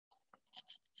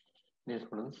Dear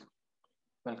students,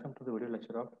 welcome to the video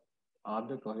lecture of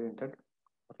Object-Oriented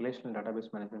Relational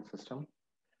Database Management System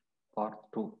Part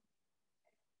 2.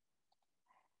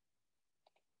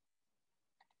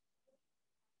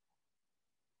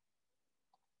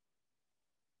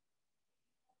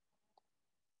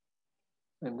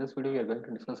 In this video, we are going to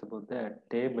discuss about the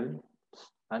table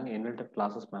and invented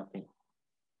classes mapping.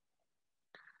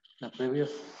 Now,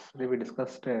 previously we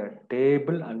discussed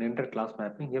table and invented class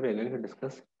mapping. Here we are going to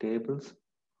discuss tables,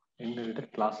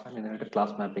 invented class and invented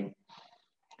class mapping.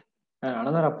 And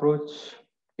another approach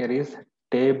here is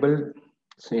table,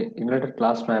 invented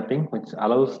class mapping, which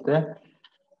allows the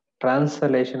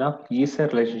translation of easier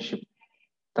relationship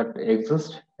that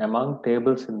exists among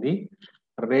tables in the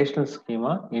relational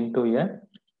schema into a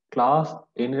class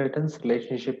inheritance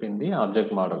relationship in the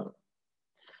object model.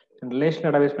 In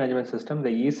relational database management system, the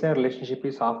easier relationship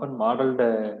is often modeled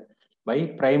by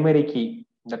primary key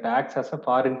that acts as a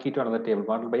foreign key to another table,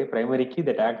 modeled by a primary key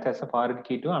that acts as a foreign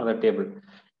key to another table.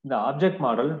 In the object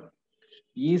model,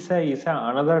 ESA is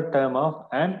another term of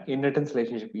an inheritance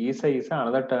relationship. ESA is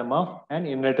another term of an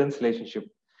inheritance relationship.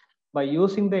 By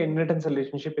using the inheritance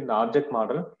relationship in the object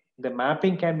model, the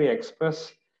mapping can be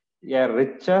expressed a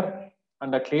richer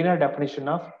and a cleaner definition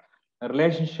of a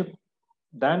relationship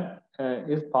than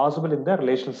is possible in the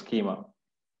relational schema.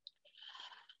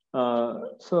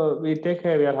 So we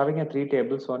are having three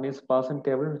tables. One is person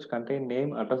table, which contain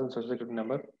name, address, and social security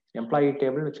number. Employee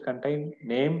table, which contain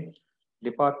name,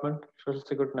 department, social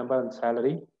security number, and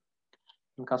salary.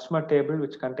 And customer table,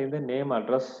 which contain the name,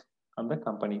 address, and the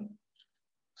company.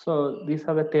 So these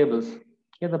are the tables.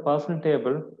 Here the person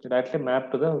table directly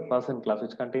mapped to the person class,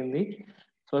 which contain the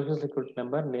social security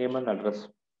number, name, and address.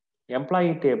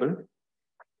 Employee table,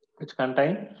 which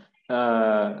contain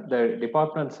the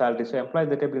department salary. So employee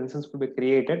the table instance will be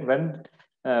created when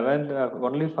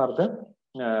only for the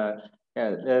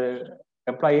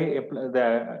employee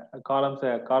the columns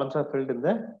are filled in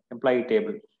the employee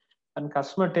table, and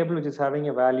customer table which is having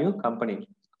a value company.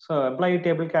 So employee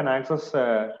table can access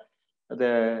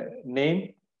the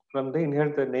name from the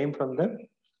inherit the name from the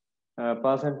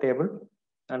person table,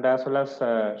 and as well as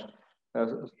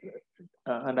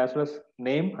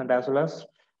name and as well as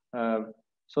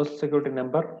social security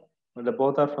number. The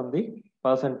both are from the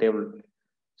person table.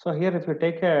 So here, if you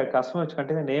take a customer which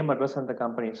contains the name, address, and the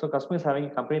company, so customer is having a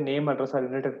company name, address are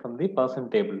inherited from the person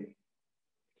table.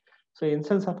 So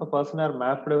instance of a person are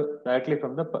mapped directly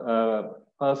from the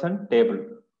person table.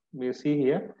 We see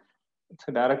here,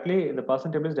 so directly the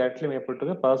person table is directly mapped to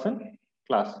the person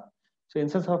class. So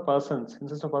instance of person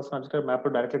object are mapped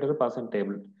directly to the person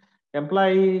table.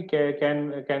 Employee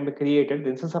can be created. The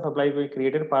instance of employee will be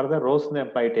created for the rows in the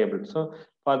employee table. So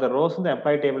for the rows in the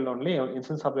employee table only,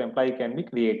 instance of the employee can be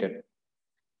created.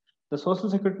 The social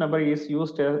security number is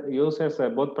used as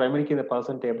both primary key in the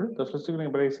person table. The social security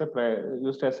number is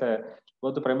used as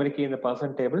both the primary key in the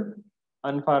person table,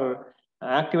 and for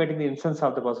activating the instance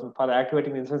of the person,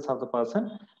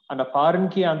 and a foreign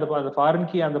key on the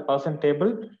person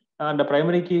table, and the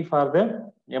primary key for the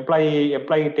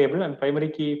employee table, and primary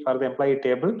key for the employee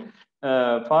table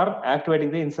for activating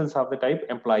the instance of the type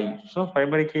employee. So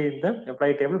primary key in the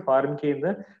employee table, foreign key in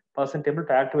the person table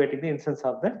to activating the instance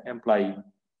of the employee.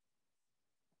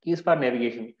 Keys for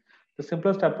navigation. The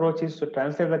simplest approach is to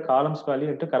translate the columns value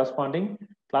into corresponding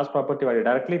class property value.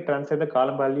 Directly translate the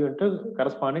column value into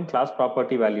corresponding class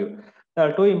property value. There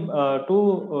are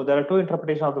two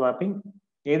interpretations of the mapping.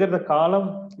 Either the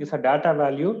column is a data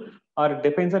value or it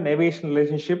defines a navigation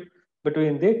relationship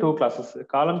between the two classes. The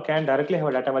column can directly have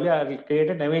a data value or create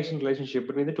a navigation relationship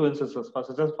between the two instances,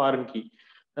 such as foreign key.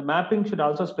 The mapping should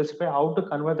also specify how to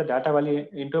convert the data value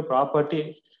into a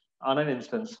property on an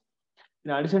instance.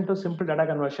 In addition to simple data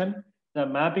conversion, the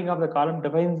mapping of the column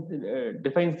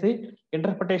defines the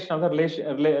interpretation of the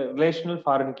relational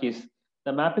foreign keys.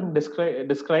 The mapping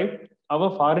describe how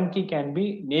a foreign key can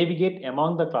be navigate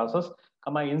among the classes,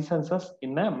 instances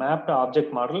in a mapped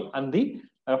object model, and the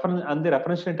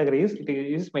referential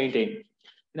integrity is maintained.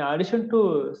 In addition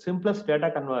to simplest data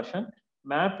conversion,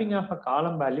 mapping of a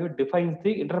column value defines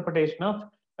the interpretation of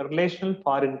relational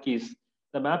foreign keys.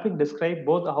 The mapping describes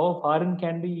both how foreign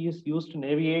can be used to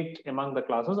navigate among the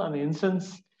classes and the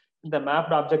instance in the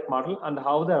mapped object model, and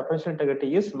how the referential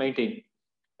integrity is maintained.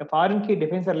 A foreign key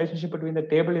defines the relationship between the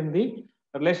table in the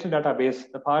relational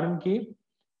database. The foreign key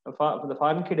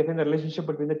defines the relationship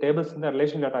between the tables in the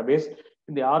relational database.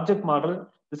 In the object model,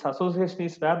 this association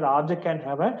is where the object can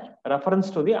have a reference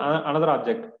to the another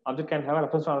object. Object can have a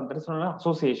reference to that is known as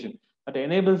association that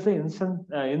enables the instance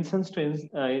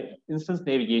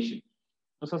navigation.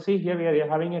 So see here we are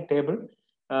having a table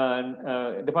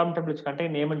department table which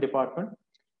contain name and department,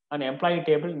 an employee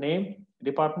table, name,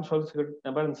 department, social security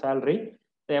number, and salary.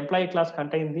 The employee class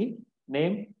contain the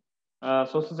name,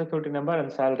 social security number,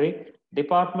 and salary.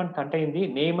 Department contain the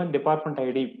name and department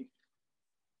ID.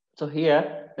 So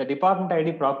here, the department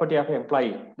ID property of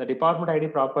employee, the department ID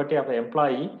property of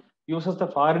employee uses the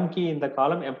foreign key in the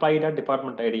column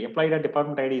employee.department ID.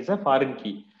 Employee.department ID is a foreign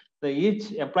key. So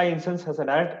each employee instance has a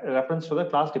direct reference to the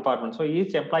class department. So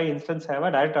each employee instance have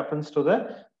a direct reference to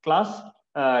the class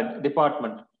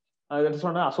department. That is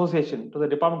known as association to the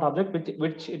department object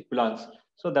which it belongs.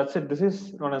 So that's it. This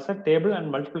is known as a table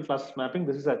and multiple classes mapping.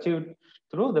 This is achieved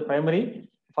through the primary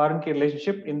foreign key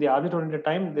relationship. In the object-oriented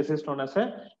time, this is known as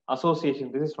a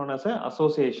association. This is known as a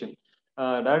association.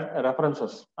 That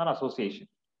references or association.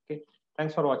 Okay.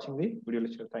 Thanks for watching the video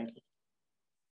lecture. Thank you.